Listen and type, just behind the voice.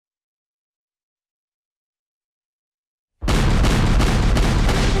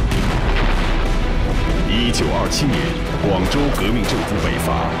1927年，广州革命政府北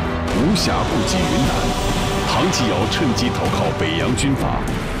伐，无暇顾及云南，唐继尧趁机投靠北洋军阀。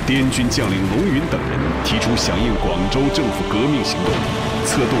滇军将领龙云等人提出响应广州政府革命行动，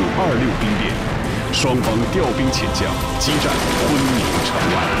策动26兵变，双方调兵遣将，激战昆明城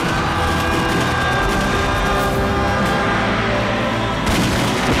外。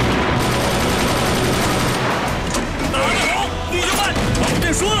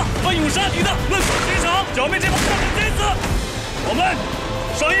 说了，奋勇杀敌的论死刑场，剿灭这帮抗日贼子。我们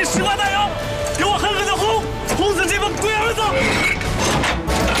上应10万大洋，给我狠狠的轰，轰死这帮龟儿子！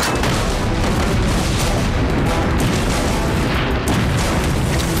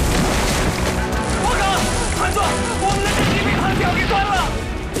我靠，团座，我们的阵地被他吊给断了，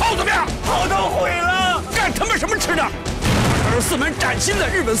炮怎么样？炮都毁了，干他妈什么吃的？24门崭新的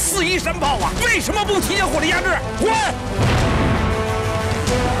日本41山炮啊，为什么不提前火力压制？滚！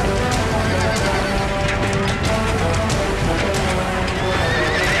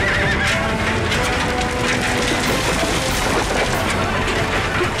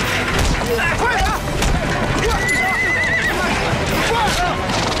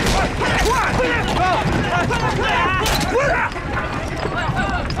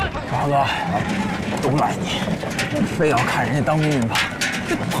 华哥，都赖你，非要看人家当兵炮，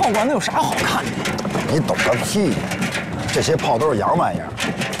这炮管能有啥好看的？你懂个屁呀！这些炮都是洋玩意儿，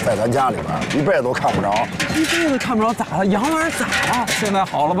在咱家里边一辈子都看不着。一辈子看不着咋了？洋玩意儿咋了？现在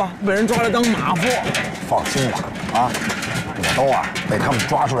好了吧？被人抓来当马夫。放心吧，啊，我都被他们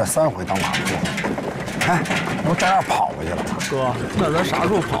抓出来3回当马夫。哎，我照样跑回去了。哥，那咱啥时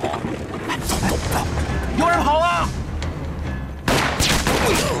候跑啊？走，有人跑了！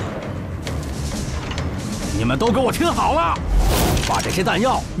你们都给我听好了，把这些弹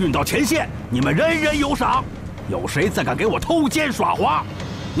药运到前线，你们人人有赏。有谁再敢给我偷奸耍滑，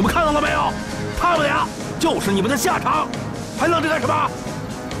你们看到了没有？他们俩就是你们的下场，还愣着干什么？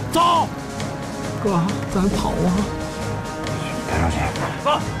走！哥，咱跑啊！别着急，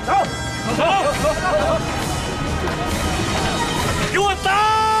走！给我打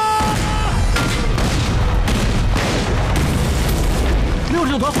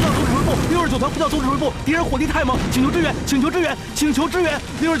！69团呼叫总指挥部，69团呼叫总指挥部，敌人火力太猛，请求支援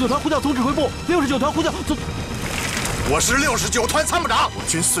！69团呼叫总指挥部，69团呼叫总。我是69团参谋长，我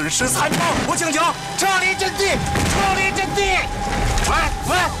军损失惨重，我请求撤离阵地，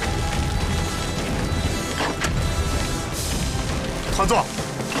喂，团座，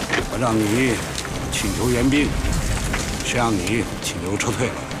我让你请求援兵，谁让你请求撤退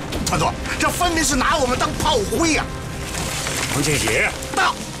了？团座，这分明是拿我们当炮灰呀！王庆喜，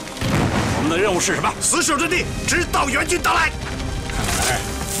到。我们的任务是什么？死守阵地，直到援军到来。看来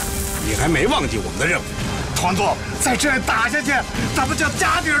你还没忘记我们的任务。团座，再这样打下去，咱们这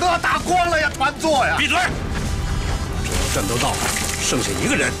家底都要打光了呀！团座呀！闭嘴！只要战斗到剩下1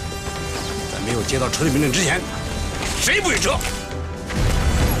个人，在没有接到撤退命令之前，谁不许撤？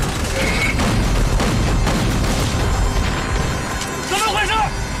怎么回事？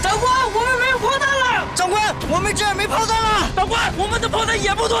长官，我们没有炮弹了！长官，我们这儿没炮弹了！长官，我们的炮弹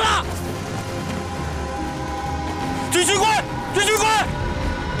也不多了！军需官！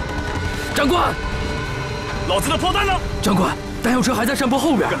长官，老子的炮弹呢？长官，弹药车还在山坡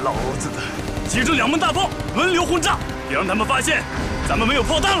后边。个老子的！集中2门大炮，轮流轰炸，别让他们发现咱们没有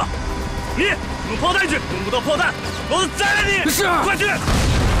炮弹了。你用炮弹去，用不到炮弹，老子宰了你！是，快去！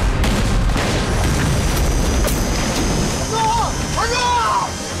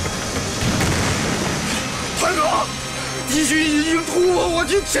团长，敌军已经突破我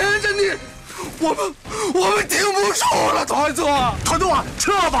军前沿阵地，我们顶不住了，团座！团座，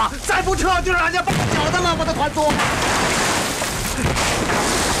撤吧！再不撤就让人家绑脚的了，我的团座！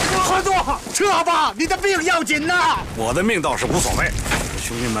团座，撤吧！你的命要紧呐！我的命倒是无所谓，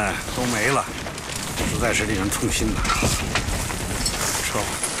兄弟们都没了，实在是令人痛心呐。撤吧！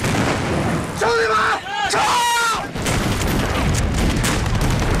兄弟们，撤！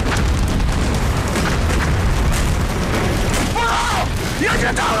不好！要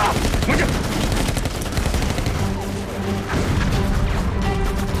见长了！回去！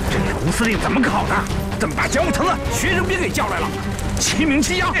这个吴司令怎么搞的？怎么把教务层的学生兵给叫来了？齐明、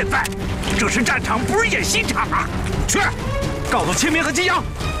季阳也在，这是战场，不是演习场啊！去，告诉齐明和季阳，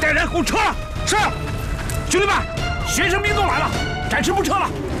带人给我撤了。是，兄弟们，学生兵都来了，暂时不撤了，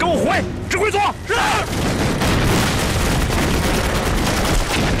跟我回指挥所。是。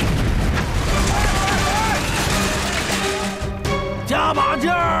加把劲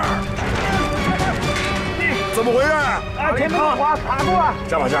儿！怎么回事？前面的滑卡住了。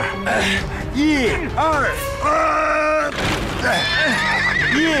加把劲儿！1、2、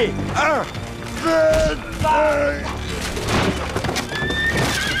1、2、4。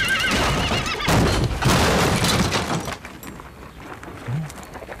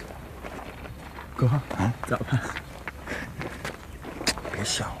哥，咋办？别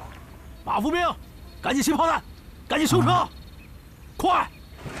笑了。马夫兵，赶紧卸炮弹，赶紧修车，快！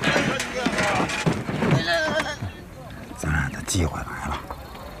咱俩的机会来了。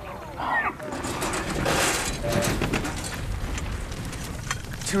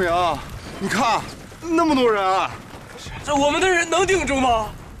清明，你看，那么多人啊！这我们的人能顶住吗？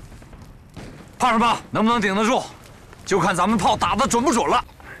怕什么？能不能顶得住，就看咱们炮打得准不准了。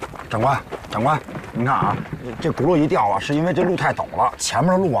长官，您看啊，这轱辘一掉啊，是因为这路太陡了，前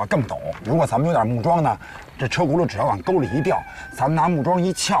面的路啊更陡。如果咱们有点木桩呢，这车轱辘只要往沟里一掉，咱们拿木桩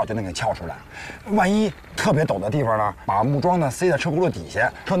一撬就能给撬出来。万一特别陡的地方呢，把木桩呢塞在车轱辘底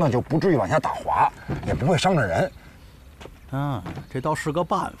下，车呢就不至于往下打滑，也不会伤着人。这倒是个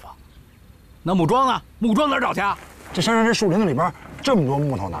办法。那木桩呢？木桩哪儿找去啊？这山上这树林子里边这么多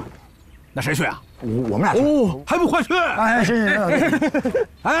木头呢，那谁去啊？我们俩去。哦，还不快去！哎，是。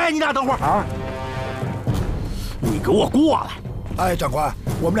哎，你俩等会儿啊！你给我过来！哎，长官，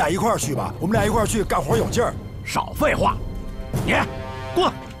我们俩一块儿去吧，我们俩一块儿去，干活有劲儿。少废话，你过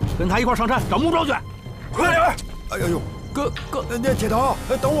来，跟他一块儿上山找木桩去。快点！哎呦呦，哥，那铁头，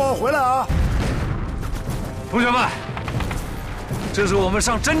等我回来啊！同学们，这是我们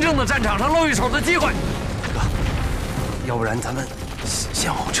上真正的战场上露一手的机会。哥，要不然咱们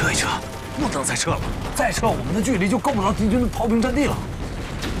先后撤一撤，不能再撤了。再撤，我们的距离就够不着敌军的炮兵阵地了。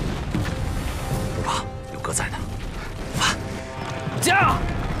不怕，有哥在呢。加！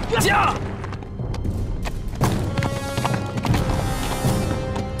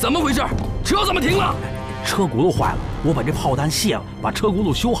怎么回事？车怎么停了？车轱辘坏了，我把这炮弹卸了，把车轱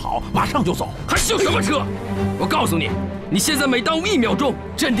辘修好，马上就走。还修什么车？我告诉你，你现在每耽误1秒钟，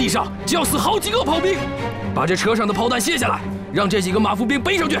阵地上就要死好几个炮兵。把这车上的炮弹卸下来，让这几个马夫兵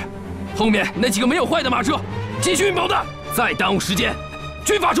背上去。后面那几个没有坏的马车，继续运炮弹。再耽误时间，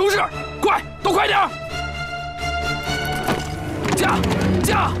军法重视，快，都快点儿！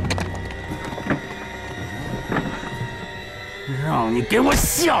驾！让你给我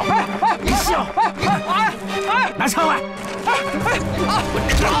笑！你笑！拿枪来！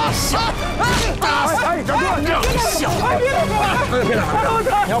打死！长官，笑！别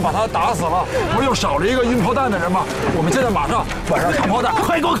打！你要把他打死了，不是又少了一个运炮弹的人吗？我们现在马上晚上扛炮弹，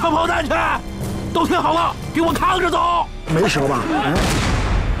快给我扛炮弹去！都听好了，给我扛着走！没折吧？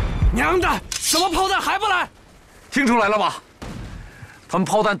娘的，什么炮弹还不来？听出来了吧？他们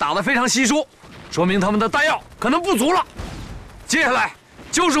炮弹打得非常稀疏，说明他们的弹药可能不足了。接下来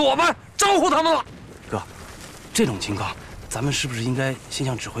就是我们招呼他们了。哥，这种情况，咱们是不是应该先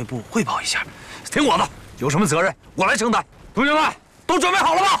向指挥部汇报一下？听我的，有什么责任我来承担。同学们，都准备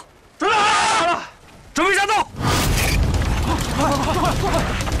好了吗？准备好了，准备战斗！快！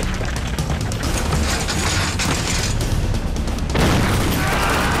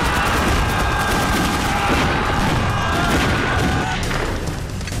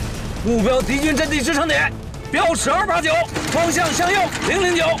目标敌军阵地支撑点，标尺289，方向向右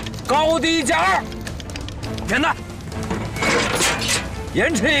009，高低加2。填弹，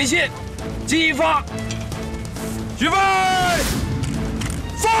延迟引信，激发，预备，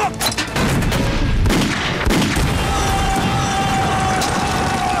放！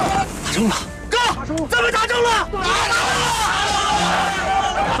打中了，哥，咱们打中了！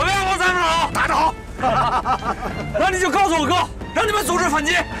怎么样，王参谋？打得好！那你就告诉我哥，让你们组织反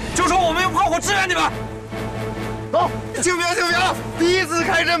击，就说我们用炮火支援你们。走，清明，第一次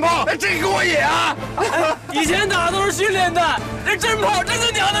开真炮，真过瘾啊！以前打都是训练弹，这真炮真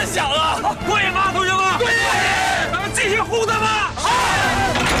他娘的响啊！过瘾吗，同学们？过瘾！咱们继续轰他们！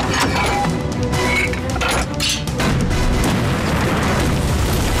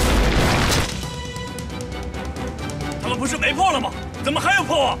他们不是没炮了吗？怎么还有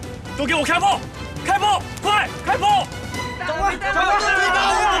炮啊？都给我开炮！开炮！快，开炮！长官，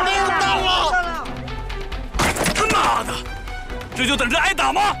没有弹了！他妈的，这就等着挨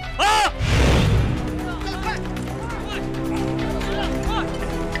打吗？啊！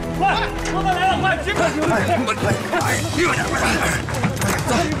快，炮弹来了，快，尽快！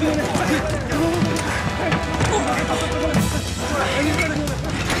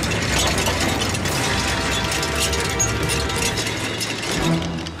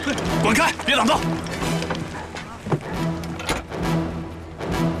滚开，别挡道！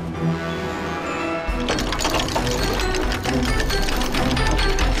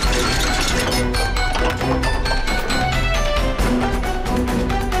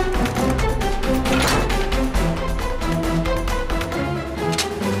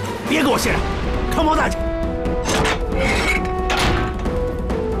别给我卸着，扛炮弹去！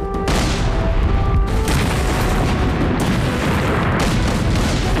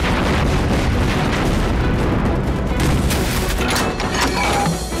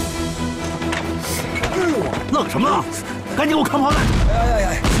赶紧给我扛炮弹！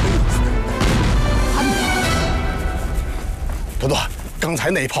多多，刚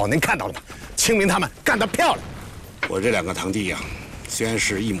才那一炮您看到了吗？清明他们干得漂亮。我这2个堂弟呀，虽然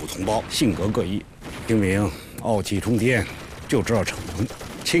是一母同胞，性格各异。清明傲气冲天，就知道逞能；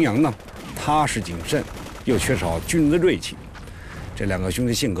青阳呢，踏实谨慎，又缺少军人的锐气。这2个兄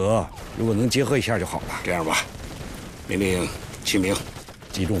弟性格如果能结合一下就好了。这样吧，命令清明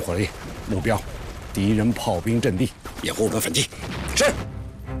集中火力，目标敌人炮兵阵地，掩护我们反击。是。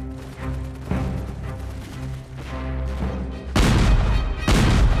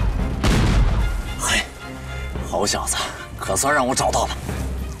嘿，好小子，可算让我找到了。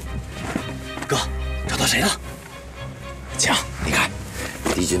哥，找到谁了？强，你看，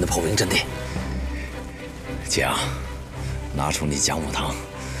敌军的炮兵阵地。强，拿出你讲武堂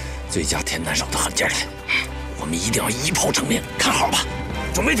最佳填弹手的狠劲来，我们一定要一炮成名，看好吧！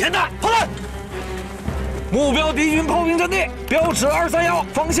准备填弹，炮弹。目标敌军炮兵阵地，标尺231，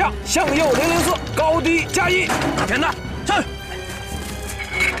方向向右004，高低加1，填弹，上。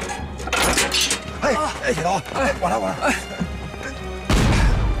哎，铁头，我来。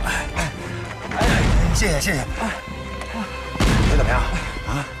谢谢。你怎么样？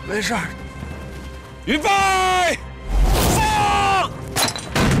啊，没事。预备，放！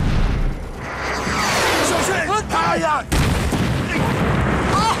小迅，哎呀！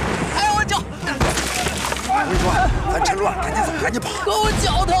啊！哎呀，我脚！我跟你说，咱趁乱赶紧走，赶紧跑。哥，我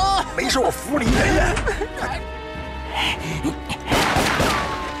脚疼。没事，我扶你一个人。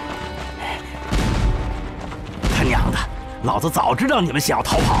他娘的，老子早知道你们想要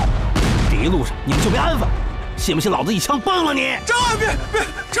逃跑，这一路上你们就别安分。信不信老子一枪崩了你？长官，别，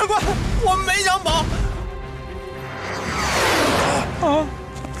长官，我们没想跑。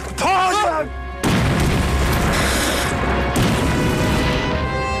趴下！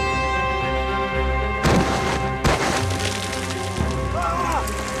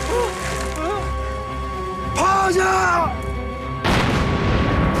趴下！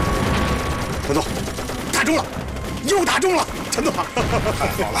陈总，打中了，又打中了！陈总，太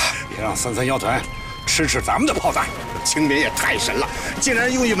好了，别让331团吃咱们的炮弹。清明也太神了，竟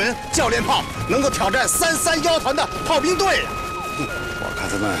然用一门教练炮能够挑战331团的炮兵队呀！我看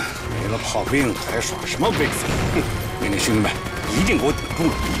他们没了炮兵还耍什么威风？命令兄弟们一定给我顶住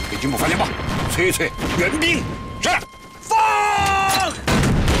了！给军部发电报，催援兵。是。放！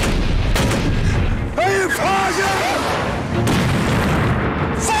哎，趴下！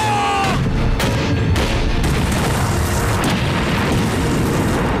放！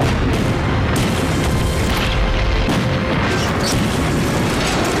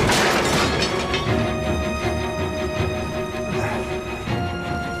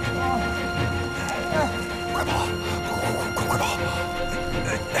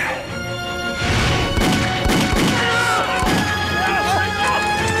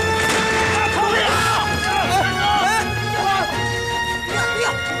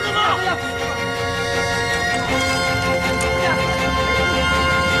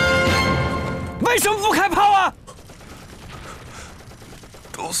为什么不开炮啊？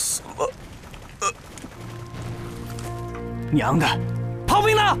都死了。娘的，炮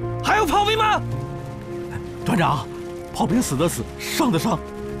兵呢？还有炮兵吗？团长，炮兵死的死，伤的伤，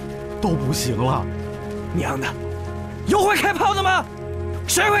都不行了。娘的，有会开炮的吗？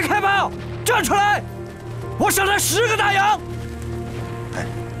谁会开炮？站出来！我赏他10个大洋。哎，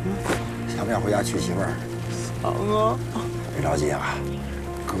想不想回家娶媳妇儿？想啊！别着急啊，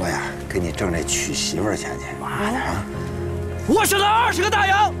哥呀，给你挣这娶媳妇儿钱去。妈的啊！我赏他20个大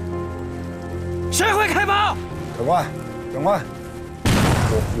洋。谁会开炮？长官，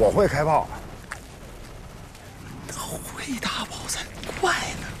我会开炮。会打炮才怪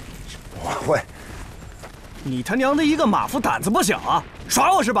呢。我会。你他娘的一个马夫胆子不小啊！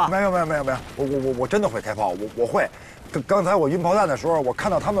耍我是吧？没有，我真的会开炮，我会。刚才我运炮弹的时候，我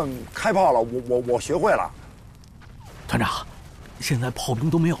看到他们开炮了，我学会了。团长，现在炮兵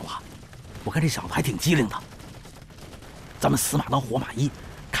都没有了，我看这小子还挺机灵的。咱们死马当活马医，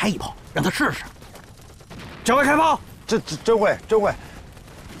开一炮让他试试。真会开炮？真会。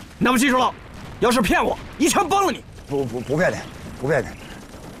那么记住了，要是骗我，一枪崩了你。不骗你。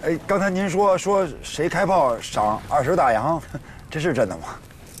哎，刚才您说谁开炮赏20大洋，这是真的吗？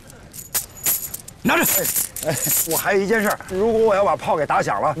拿着。哎，我还有一件事，如果我要把炮给打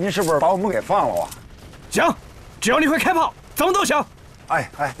响了，您是不是把我们给放了啊？行，只要你会开炮，怎么都行。哎，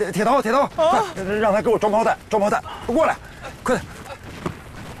铁头，快让他给我装炮弹，过来，快点。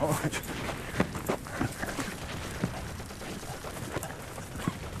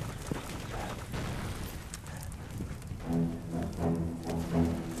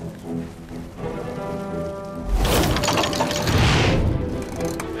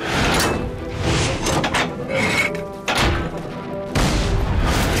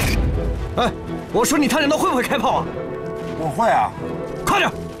哎，我说你探长都会不会开炮啊？我会啊。快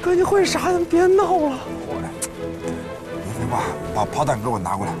点！哥，你会啥？咱别闹了。别废话，把炮弹给我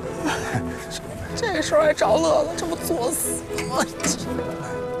拿过来。这时候还找乐子，这不作死吗？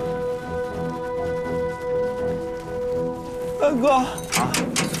大哥，啊，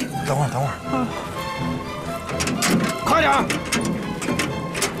等会儿。啊，快点！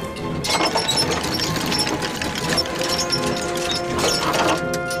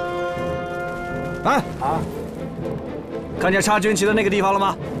哎啊！看见插军旗的那个地方了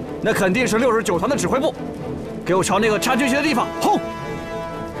吗？那肯定是69团的指挥部。给我朝那个插军旗的地方轰！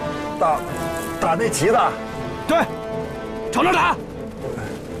打那旗子。对，朝那打。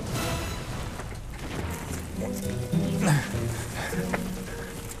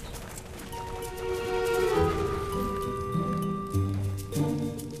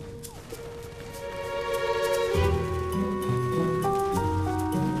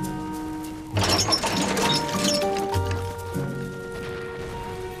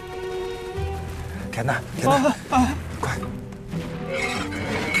田大，快！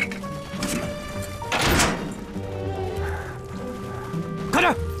快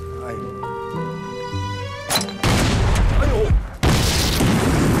点！哎呦！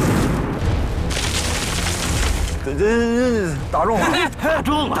这打中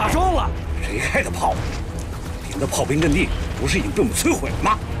了！打中了！谁开的炮？你们的炮兵阵地不是已经被我们摧毁了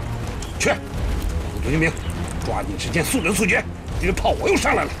吗？去，周军兵，抓紧时间速战速决！敌人炮火又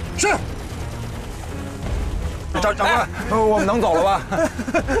上来了。是。长官，我们能走了吧？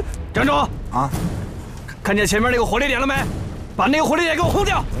站住！啊！看见前面那个火力点了没？把那个火力点给我轰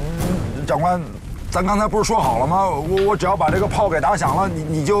掉！长官，咱刚才不是说好了吗？我只要把这个炮给打响了，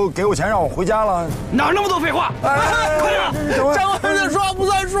你就给我钱让我回家了。哪那么多废话？快点！长官这说话不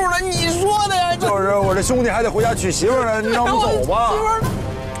算数呢，你说的呀？就是我这兄弟还得回家娶媳妇呢，你让我们走吧。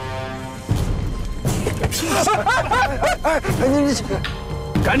媳妇呢？你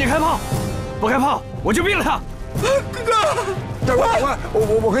赶紧开炮！不开炮我就毙了他！哥，长官，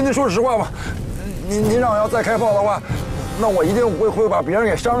我跟您说实话吧，您让我要再开炮的话，那我一定会把别人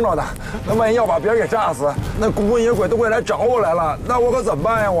给伤着的。那万一要把别人给炸死，那孤魂野鬼都会来找我来了，那我可怎么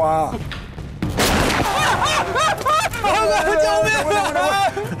办呀？我！救命！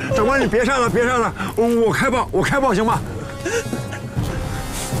长官，你别上了，别上了，我开炮行吗？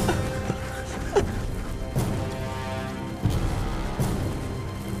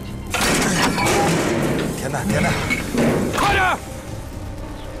田大，快点！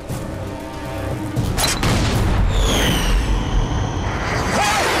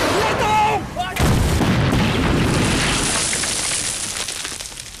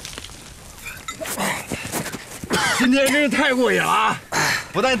今天真是太过瘾了啊！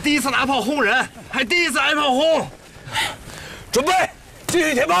不但第一次拿炮轰人，还第一次挨炮轰。准备，继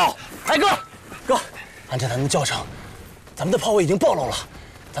续填炮。哎，哥，按照咱们教程，咱们的炮位已经暴露了，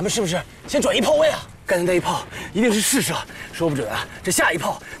咱们是不是先转移炮位啊？刚才那一炮一定是试射，说不准啊，这下一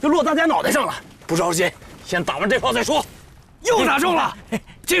炮就落大家脑袋上了。不着急，先打完这炮再说。又打中了，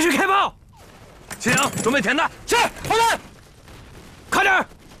继续开炮。秦阳，准备填弹。是，炮弹，快点！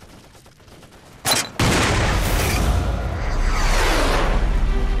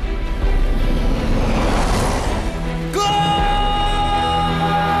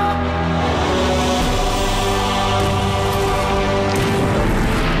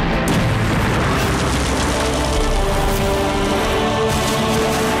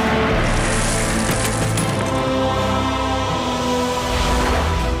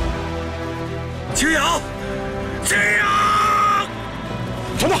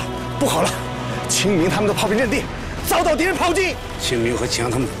不好了，清明他们的炮兵阵地遭到敌人炮击。清明和秦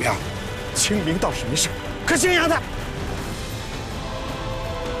阳他们怎么样？清明倒是没事，可青阳他，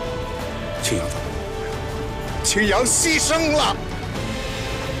青阳怎么？青阳牺牲了。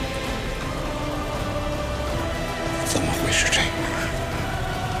怎么会是这样？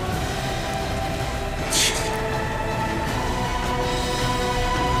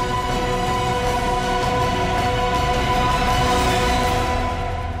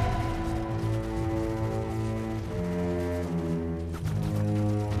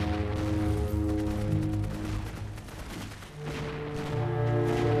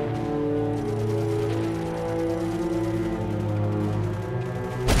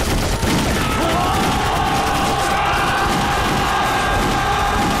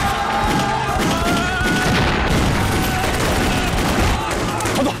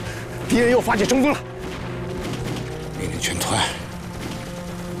敌人又发起冲锋了，命令全团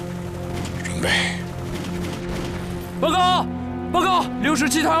准备。报告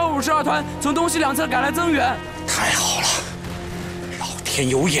，67团和52团从东西两侧赶来增援。太好了，老天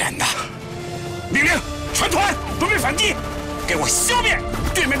有眼呐！命令全团准备反击，给我消灭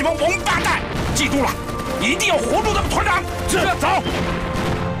对面这帮王八蛋！记住了，一定要活住他们团长。是，走。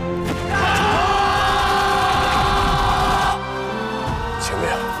清明，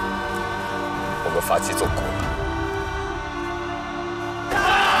我们发起总攻。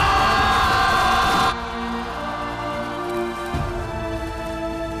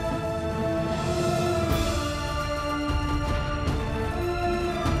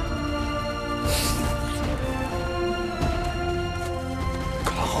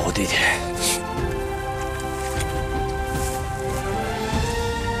 好弟弟，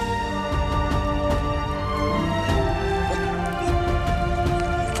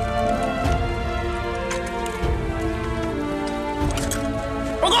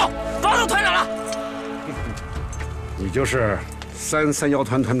报告，抓到团长了！你就是331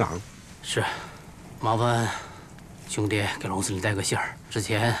团团长？是，麻烦兄弟给龙司令带个信儿。之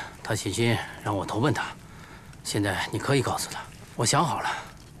前他写信让我投奔他，现在你可以告诉他，我想好了。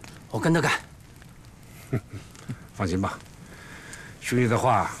 我跟他干。放心吧，兄弟的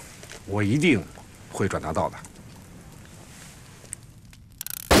话，我一定会转达到的。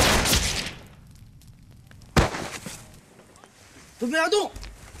都别动，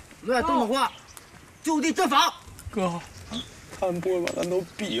不要动的话，就地正法。哥，他们不会把咱都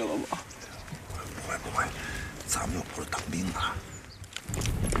毙了吧？不会，咱们又不是当兵的。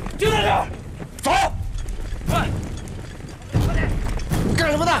就在这儿，走！快！干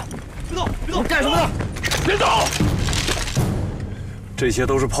什么的？ 别动！别动！干什么的？别动！这些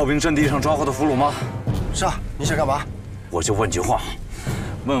都是炮兵阵地上抓获的俘虏吗？是啊，你想干嘛？我就问句话，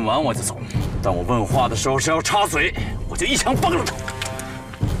问完我就走。但我问话的时候是要插嘴，我就一枪崩了他。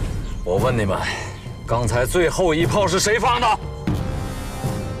我问你们，刚才最后一炮是谁放的？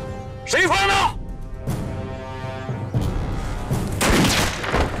谁放的？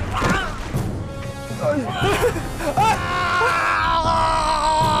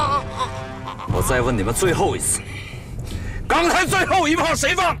我再问你们最后一次，刚才最后一炮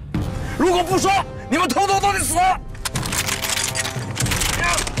谁放？如果不说，你们统统都得死！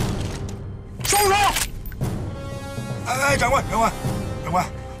收手！哎，长官，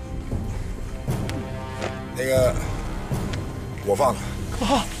那个我放的。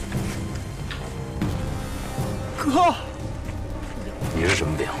哥，你是什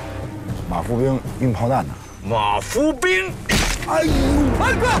么兵？马夫兵运炮弹的。马夫兵。哎呦，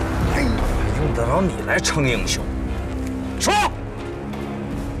哎哥！哎，用得着你来称英雄？说，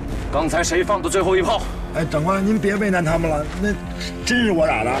刚才谁放的最后一炮？哎，长官，您别为难他们了，那真是我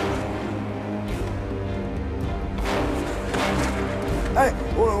打的。哎，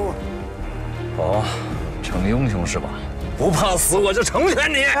哦，称英雄是吧？不怕死我就成全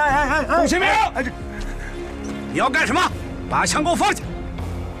你。杜新明，你要干什么？把枪给我放下！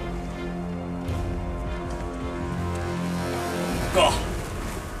哥，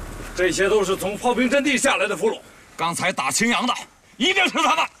这些都是从炮兵阵地下来的俘虏，刚才打青阳的一定是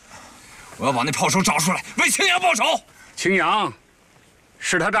他们。我要把那炮手找出来，为青阳报仇。青阳，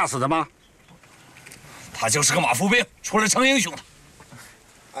是他炸死的吗？他就是个马夫兵，出来称英雄的。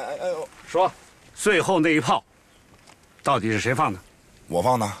说，最后那一炮，到底是谁放的？我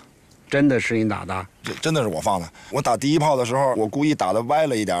放的。真的是你打的？真的是我放的。我打第一炮的时候，我故意打的歪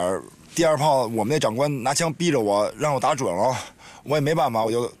了一点。第二炮，我们那长官拿枪逼着我，让我打准了，我也没办法，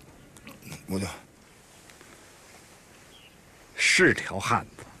我是条汉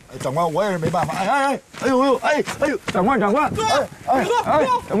子。长官，我也是没办法。哎呦，长官，长官，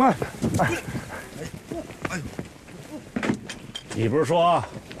长官，你不是说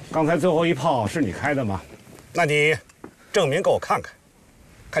刚才最后一炮是你开的吗？那你证明给我看看。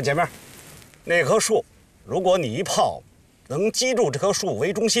看前面，那棵树，如果你一炮能击中这棵树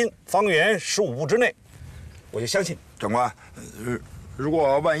为中心，方圆15步之内，我就相信。长官，如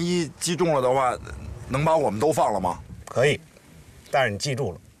果万一击中了的话，能把我们都放了吗？可以，但是你记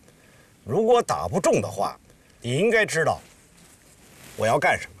住了，如果打不中的话，你应该知道我要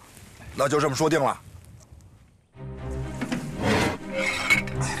干什么。那就这么说定了。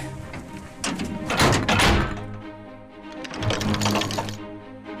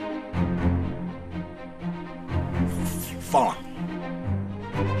放了。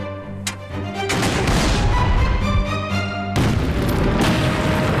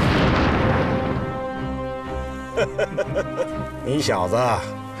你小子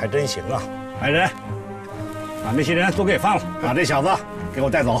还真行啊！来人，把那些人都给放了，把这小子给我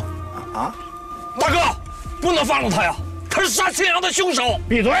带走。啊！大哥，不能放了他呀！他是杀青阳的凶手。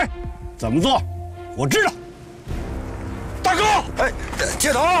闭嘴！怎么做？我知道。大哥，哎，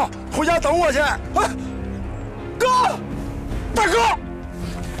铁头，回家等我去。哥，大哥，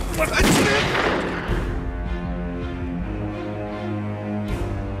我。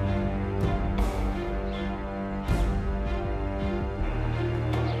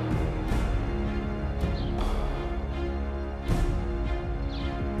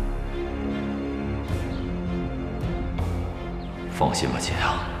放心吧，秦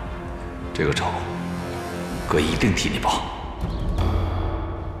阳，这个仇，哥一定替你报。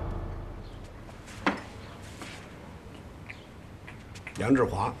杨志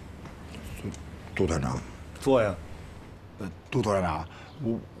华，杜团长，坐呀。杜团长，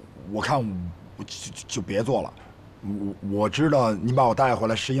我看我就别做了。我知道您把我带回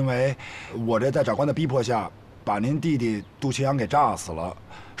来是因为我这在长官的逼迫下，把您弟弟杜清阳给炸死了。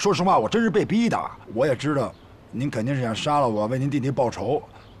说实话，我真是被逼的。我也知道，您肯定是想杀了我，为您弟弟报仇。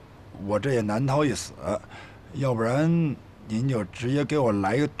我这也难逃一死，要不然您就直接给我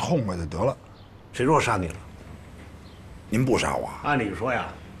来一个痛快的得了。谁说杀你了？您不杀我？按理说呀，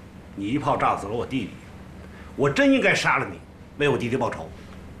你一炮炸死了我弟弟，我真应该杀了你，为我弟弟报仇。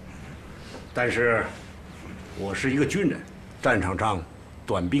但是，我是一个军人，战场上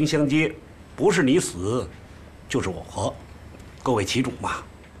短兵相接，不是你死，就是我活。各为其主嘛。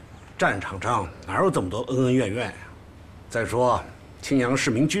战场上哪有这么多恩恩怨怨呀？再说，青阳是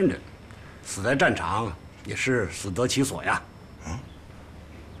名军人，死在战场也是死得其所呀。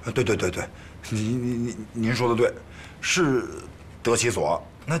对，您说的对，是得其所。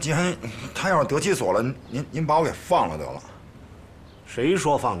那既然他要是得其所了，您把我给放了得了。谁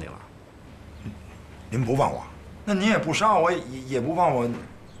说放你了？您不放我，那您也不杀我，也不放我，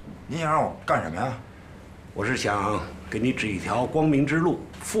您想让我干什么呀？我是想给你指一条光明之路，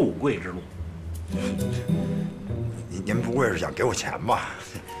富贵之路。您不会是想给我钱吧？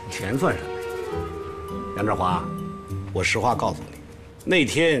钱算什么呀？杨志华，我实话告诉你，那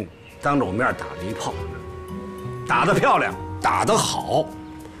天当着我面打了一炮，打得漂亮，打得好。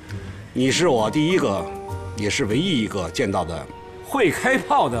你是我第一个，也是唯一一个见到的会开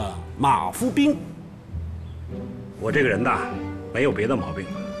炮的马夫兵。我这个人呐，没有别的毛病，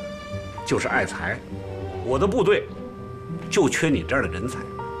就是爱财。我的部队就缺你这样的人才，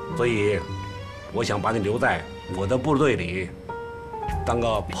所以我想把你留在我的部队里，当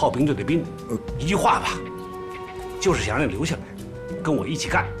个炮兵队的兵。一句话吧，就是想让你留下来，跟我一起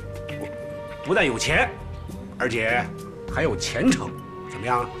干。不但有钱，而且还有前程，怎么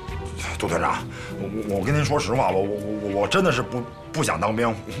样？杜团长，我跟您说实话吧，我真的是不想当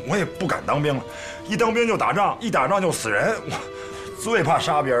兵，我也不敢当兵了。一当兵就打仗，一打仗就死人，我最怕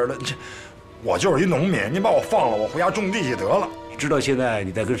杀别人了。我就是一农民，您把我放了，我回家种地去得了。你知道现在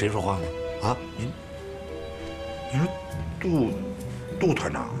你在跟谁说话吗？啊，您说杜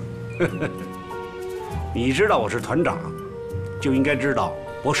团长，你知道我是团长，就应该知道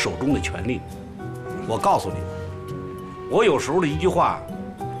我手中的权力。我告诉你，我有时候的一句话，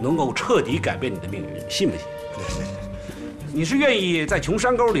能够彻底改变你的命运，信不信？你是愿意在穷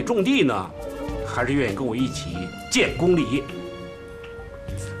山沟里种地呢，还是愿意跟我一起建功立业？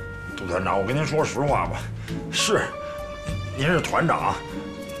杜团长，我跟您说实话吧，是，您是团长，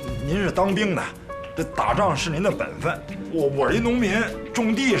您是当兵的，这打仗是您的本分。我是一农民，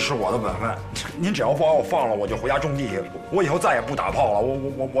种地是我的本分。您只要把我放了，我就回家种地去。我以后再也不打炮了，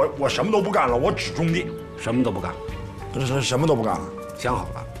我什么都不干了，我只种地，什么都不干。什么都不干了？想好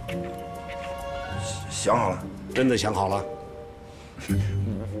了？想好了？真的想好了？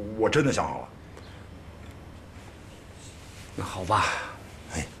我真的想好了。那好吧，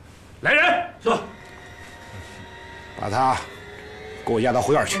来人，走，把他给我押到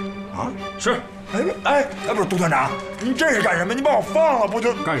后院去。啊，是。不是杜团长，您这是干什么？您把我放了不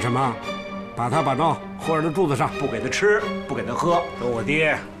就？干什么？把他绑到后院的柱子上，不给他吃，不给他喝，等我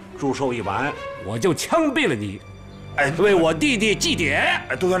爹祝寿一完，我就枪毙了你。为我弟弟祭典。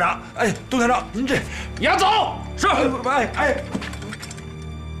杜团长，杜团长，您这押走。是。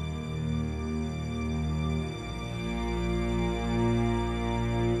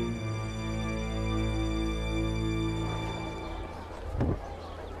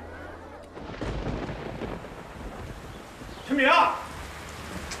陈明，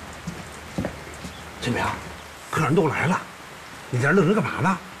陈明，客人都来了，你在这愣着干嘛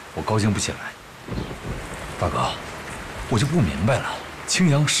呢？我高兴不起来。大哥，我就不明白了，青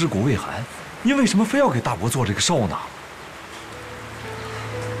阳尸骨未寒，您为什么非要给大伯做这个寿呢？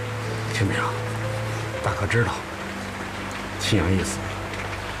陈明，大哥知道，青阳一死，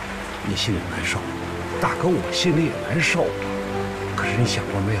你心里难受，大哥我心里也难受。可是你想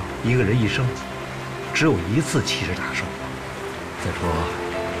过没有，一个人一生只有一次七十大寿。再说，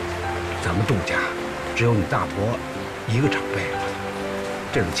咱们杜家只有你大伯一个长辈，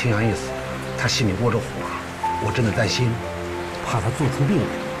这种青阳一死，他心里窝着火，我真的担心，怕他做出病来。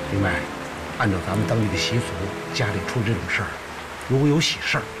另外，按照咱们当地的习俗，家里出这种事儿，如果有喜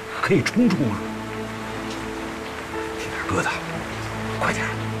事儿，可以冲啊。听大哥的，快点，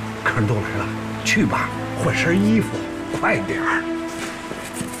客人都来了，去吧，换身衣服，快点儿。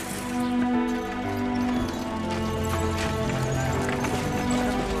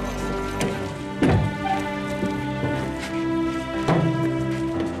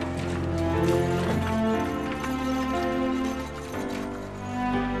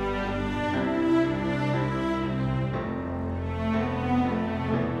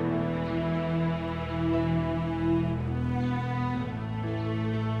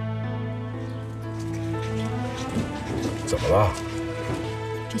么了？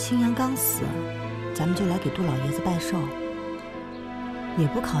这青阳刚死，咱们就来给杜老爷子拜寿，也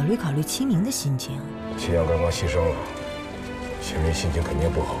不考虑考虑清明的心情。青阳刚刚牺牲了，清明心情肯定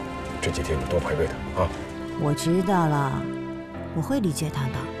不好。这几天你多陪陪他啊。我知道了，我会理解他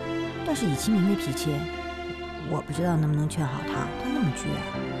的。但是以清明的脾气，我不知道能不能劝好他。他那么倔。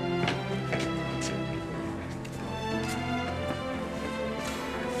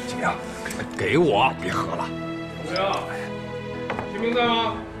青阳，给我，别喝了。青阳，清明在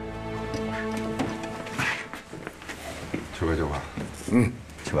吗？秋白，秋白，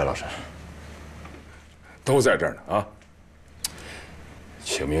秋白老师，都在这儿呢啊。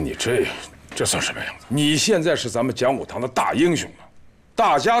清明，你这算什么样子？你现在是咱们讲武堂的大英雄了，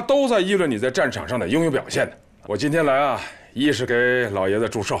大家都在议论你在战场上的英勇表现呢。我今天来啊，一是给老爷子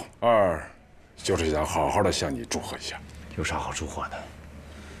祝寿，二就是想好好的向你祝贺一下。有啥好祝贺的？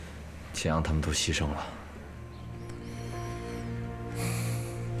青阳他们都牺牲了。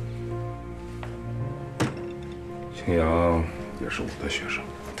青阳也是我的学生，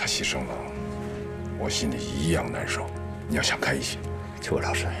他牺牲了，我心里一样难受。你要想开一些。秋伟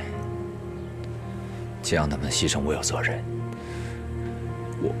老师，青阳他们牺牲我有责任。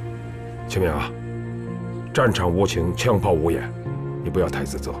清明啊，战场无情，枪炮无眼，你不要太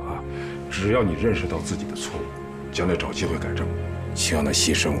自责啊。只要你认识到自己的错误，将来找机会改正，青阳的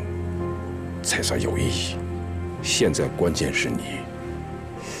牺牲才算有意义。现在关键是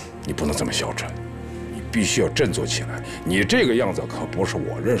你不能这么消沉，你必须要振作起来。你这个样子可不是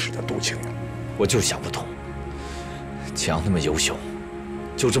我认识的杜青阳。我就想不通，青阳那么优秀，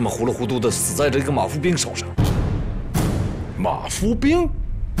就这么糊里糊涂的死在这个马夫兵手上。马夫兵？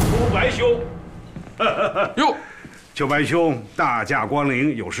秋白兄，哟，秋白兄大驾光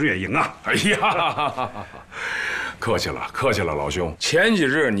临，有失远迎啊！哎呀，客气了，客气了，老兄。前几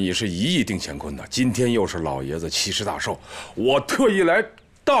日你是一役定乾坤的，今天又是老爷子70大寿，我特意来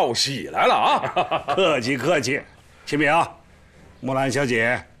道喜来了啊！客气客气，清明，木兰小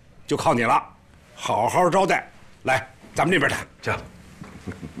姐就靠你了，好好招待。来，咱们这边谈。这样。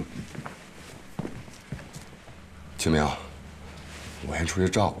清明，我先出去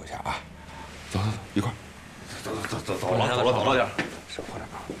照顾一下啊。走，一块儿。走了点。少喝点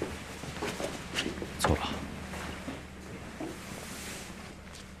啊。坐吧。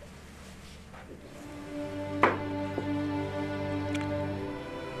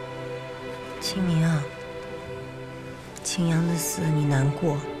清明啊，青阳的死你难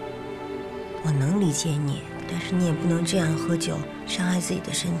过，我能理解你，但是你也不能这样喝酒伤害自己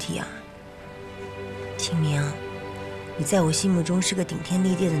的身体啊。清明，你在我心目中是个顶天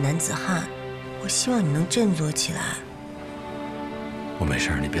立地的男子汉，我希望你能振作起来。我没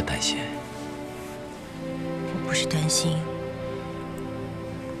事，你别担心。我不是担心，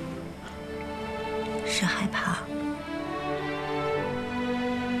是害怕。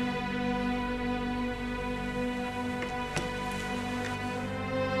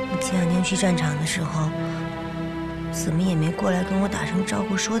你前2天去战场的时候，怎么也没过来跟我打声招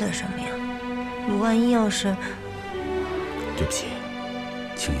呼，说点什么呀？你万一要是……对不起，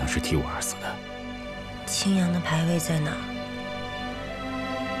青阳是替我而死的。青阳的牌位在哪？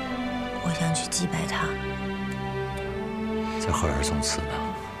我想去祭拜他。在赫尔松祠呢，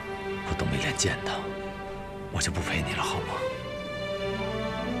我都没脸见他，我就不陪你了，好吗？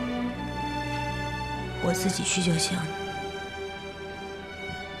我自己去就行。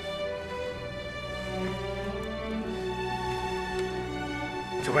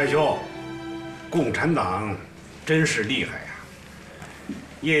秋白兄，共产党真是厉害呀！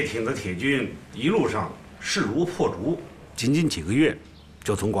叶挺的铁军一路上势如破竹，仅仅几个月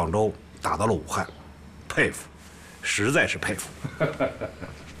就从广州打到了武汉，佩服，实在是佩服。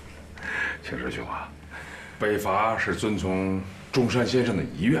青师兄啊，北伐是遵从中山先生的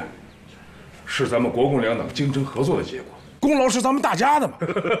遗愿，是咱们国共两党精诚合作的结果，功劳是咱们大家的嘛。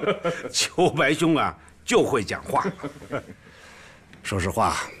秋白兄啊，就会讲话。说实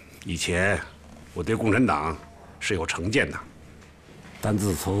话，以前我对共产党是有成见的，但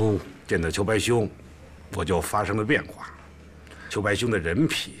自从见到秋白兄，我就发生了变化。秋白兄的人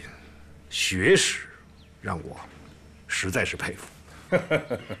品、学识，让我实在是佩服。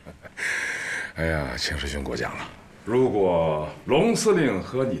哎呀，青师兄过奖了。如果龙司令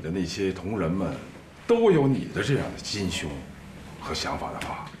和你的那些同仁们都有你的这样的心胸和想法的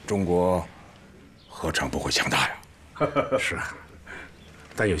话，中国何尝不会强大呀？是啊。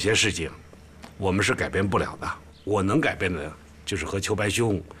但有些事情，我们是改变不了的。我能改变的，就是和秋白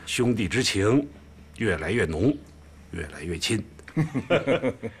兄兄弟之情越来越浓，越来越亲。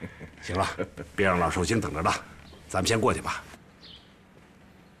行了，别让老寿星等着了，咱们先过去吧。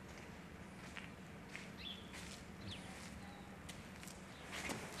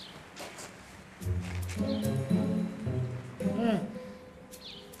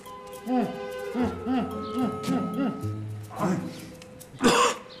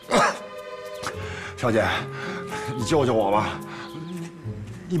小姐，你救救我吧！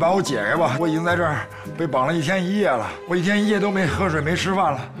你把我解开吧！我已经在这儿被绑了1天1夜了，我1天1夜都没喝水没吃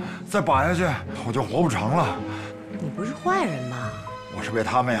饭了，再绑下去我就活不成了。你不是坏人吧？我是被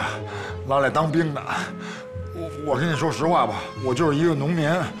他们呀拉来当兵的。我跟你说实话吧，我就是一个农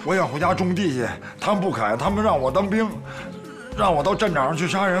民，我想回家种地去，他们不肯，他们让我当兵，让我到战场上去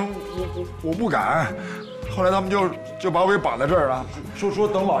杀人，我不敢。后来他们就把我给绑在这儿了，说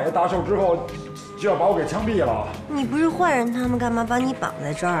等老爷大寿之后，就要把我给枪毙了。你不是坏人，他们干嘛把你绑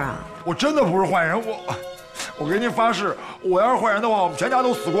在这儿啊？我真的不是坏人，我给您发誓，我要是坏人的话，我们全家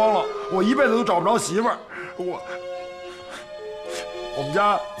都死光了，我一辈子都找不着媳妇儿。我们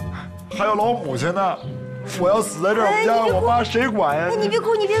家还有老母亲呢，我要死在这儿，我们家我妈谁管呀？你别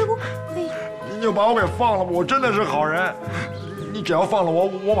哭，你别哭。您就把我给放了吧，我真的是好人。你只要放了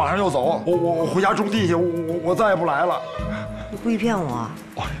我，我马上就走，我回家种地去，我再也不来了。你故意骗我？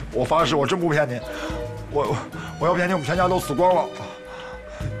我发誓，我真不骗您。我要骗您，我们全家都死光了。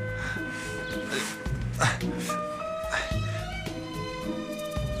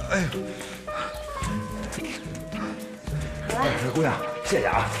哎呦！姑娘，谢谢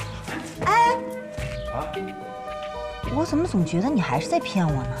啊。哎，啊，我怎么总觉得你还是在骗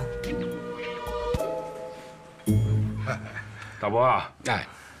我呢？大伯啊，哎，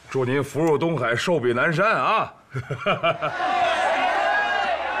祝您福如东海，寿比南山啊！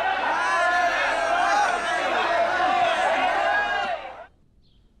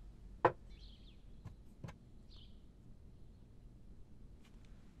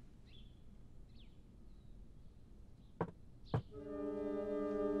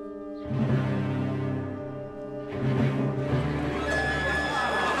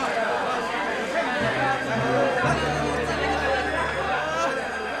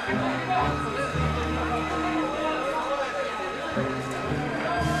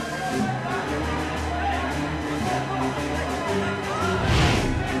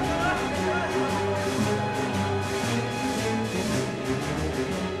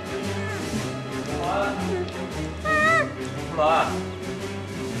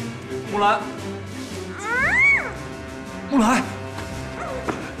木兰，木兰，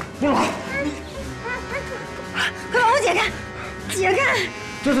木兰，快把我解开！解开！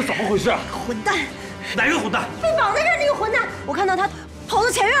这是怎么回事啊？混蛋！哪个混蛋？被绑在这儿那个混蛋！我看到他跑到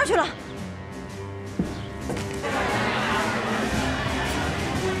前院去了。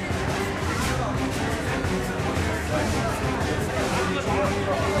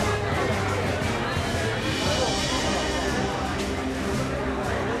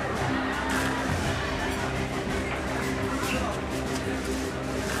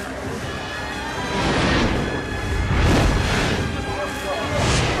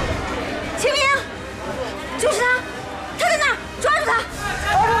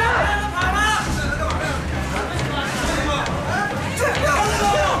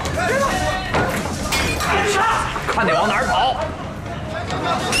看你往哪儿跑！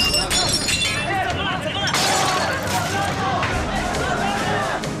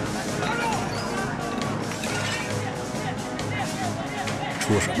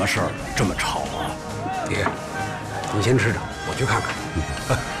出什么事儿了？这么吵啊！爹，你先吃着，我去看看。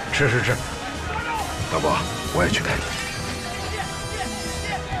吃。大伯，我也去看看。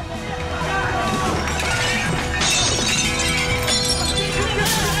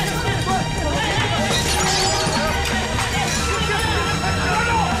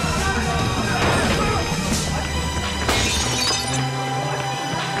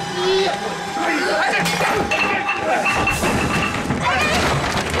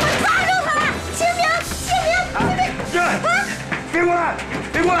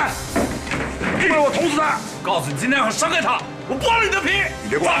别过来！不然我捅死他！告诉你，今天要伤害他，我剥了你的皮！你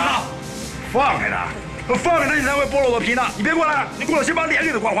别过来！放开他！放开他，你才会剥了我的皮呢！你别过来！你过来先把脸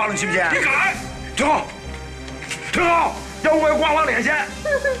给他刮花了，你信不信？你敢！挺好，挺好，要不我也刮花脸先。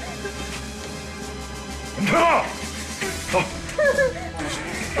挺好，走。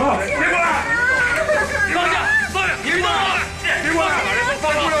啊！别过来！放下！放下！别动啊！别过来！放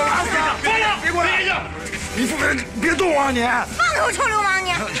了！放了！别过来！你别动啊你！放开我，臭流氓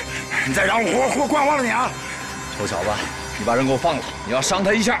你！你再让我刮花了你啊！臭小子，你把人给我放了！你要伤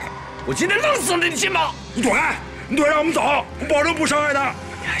他一下，我今天弄死你，你信吗？你躲开！你躲开，让我们走，我保证不伤害他。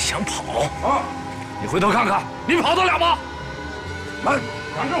你还想跑啊？你回头看看，你跑得了吗？来，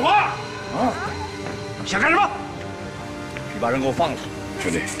杨志华，啊，想干什么？你把人给我放了！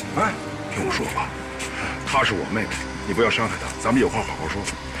兄弟，哎，听我说吧，她是我妹妹，你不要伤害她，咱们有话好好说。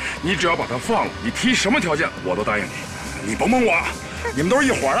你只要把她放了，你提什么条件我都答应你。你甭蒙我，你们都是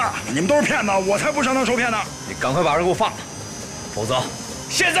一伙的，你们都是骗子，我才不上当受骗呢。你赶快把人给我放了，否则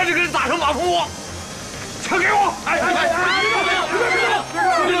现在就给你打成马蜂窝！枪给我！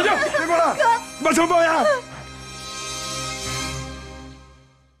别过来！把枪放下！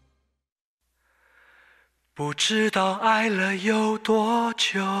不知道爱了有多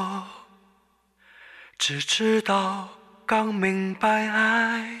久，只知道刚明白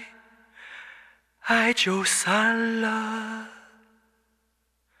爱就散了。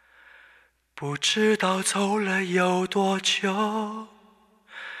不知道走了有多久，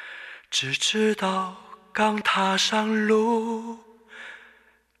只知道刚踏上路，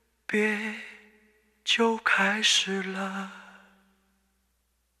别就开始了。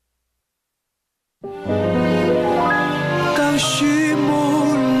当序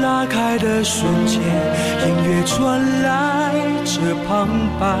幕拉开的瞬间，音乐传来这旁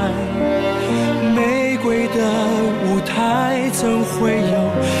白，玫瑰的舞台怎会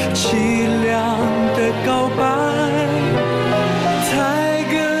有凄凉的告白？泰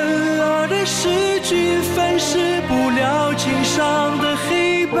戈尔的诗句粉饰不了经上的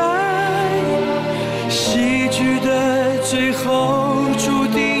黑白，戏剧的最后注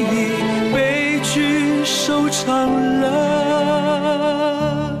定以悲剧收场了。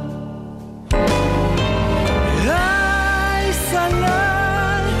爱散了，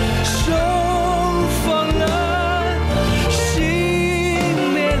手放了，心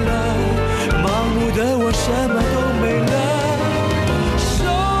灭了，盲目的我什么都没了。手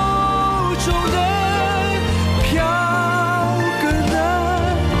中的票根啊，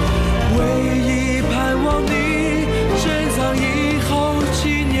唯一盼望你珍藏已好几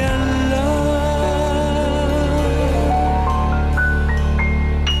年了。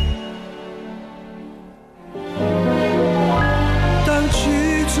当剧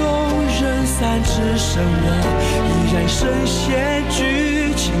中人散只剩我，依然深陷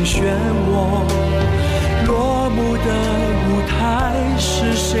剧情漩涡。落幕的舞台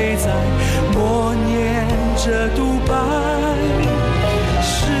是谁在默念着独白？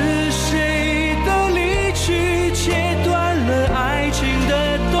是谁的离去切断了爱情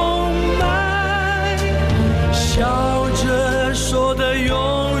的动脉？笑着说的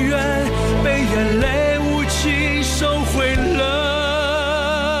永远，被眼泪无情收回了。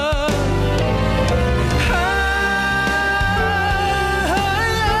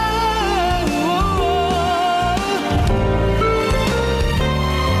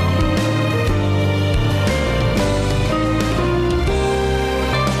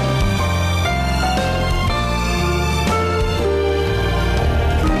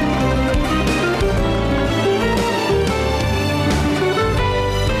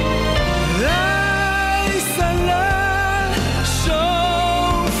爱散了，手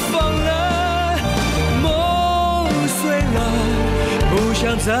放了，梦碎了，不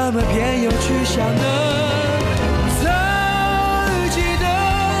想怎么偏又去想呢？